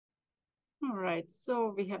All right,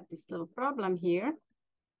 so we have this little problem here.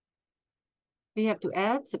 We have to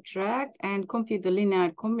add, subtract, and compute the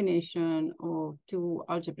linear combination of two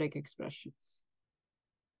algebraic expressions.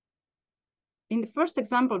 In the first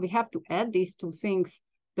example, we have to add these two things.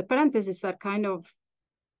 The parentheses are kind of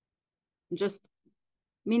just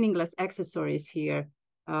meaningless accessories here.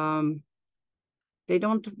 They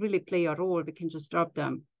don't really play a role. We can just drop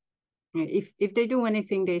them. If they do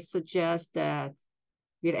anything, they suggest that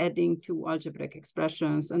we're adding two algebraic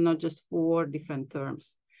expressions and not just four different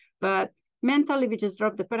terms. But mentally, we just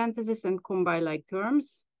drop the parentheses and combine like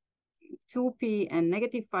terms. 2p and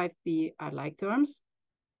negative 5p are like terms.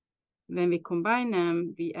 When we combine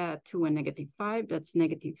them, we add 2 and negative 5. That's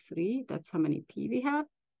negative 3. That's how many p we have.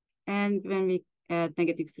 And when we add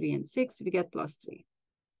negative 3 and 6, we get plus 3.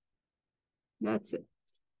 That's it.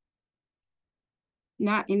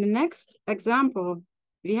 Now, in the next example,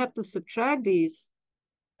 we have to subtract these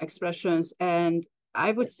expressions. And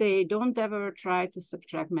I would say don't ever try to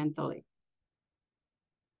subtract mentally.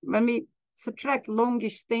 When we subtract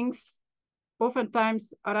longish things,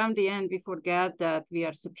 oftentimes around the end, we forget that we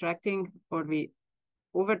are subtracting or we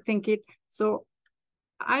overthink it. So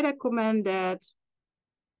I recommend that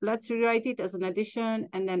let's rewrite it as an addition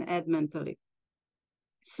and then add mentally.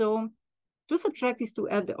 So to subtract is to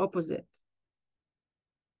add the opposite.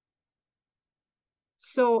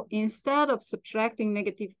 So instead of subtracting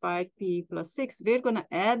negative 5p plus 6, we're going to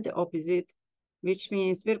add the opposite, which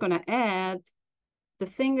means we're going to add the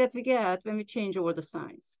thing that we get when we change over the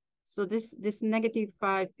signs. So this negative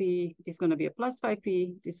 5p is going to be a plus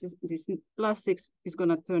 5p. This plus 6 is going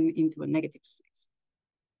to turn into a negative 6.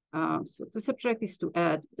 So to subtract is to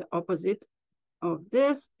add the opposite of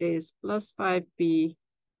this is plus 5p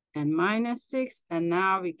and minus 6. And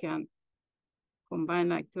now we can combine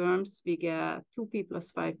like terms. We get 2p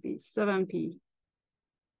plus 5p, 7p,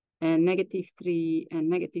 and negative 3 and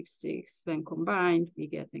negative 6. When combined, we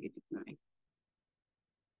get negative 9.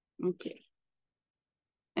 Okay.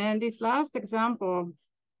 And this last example,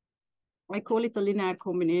 I call it a linear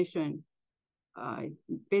combination. It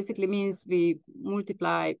basically means we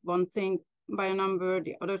multiply one thing by a number,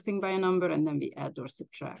 the other thing by a number, and then we add or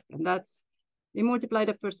subtract. And that's, we multiply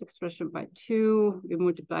the first expression by 2, we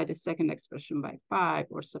multiply the second expression by 5,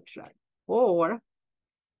 or subtract. Or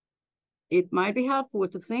it might be helpful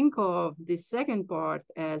to think of this second part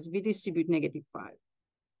as we distribute negative 5.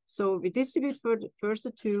 So we distribute first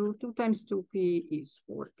the 2. 2 times 2p is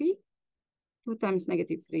 4p. 2 times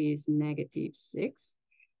negative 3 is negative 6.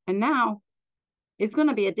 And now it's going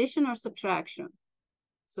to be addition or subtraction.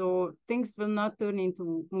 So things will not turn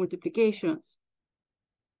into multiplications.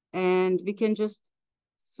 And we can just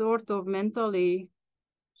sort of mentally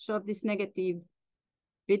shove this negative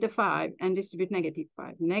with the 5 and distribute negative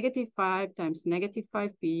 5. Negative 5 times negative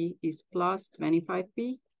 5p is plus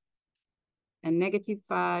 25p. And negative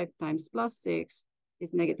 5 times plus 6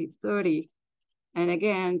 is negative 30. And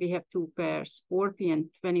again, we have two pairs, 4p and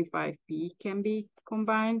 25p can be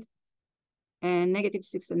combined. And negative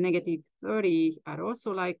 6 and negative 30 are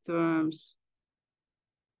also like terms.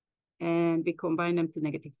 And we combine them to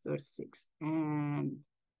negative 36. And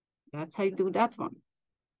that's how you do that one.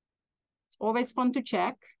 It's always fun to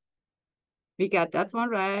check. We got that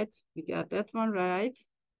one right. We got that one right.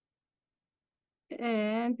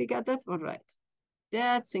 And we got that one right.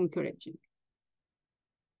 That's encouraging.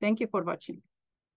 Thank you for watching.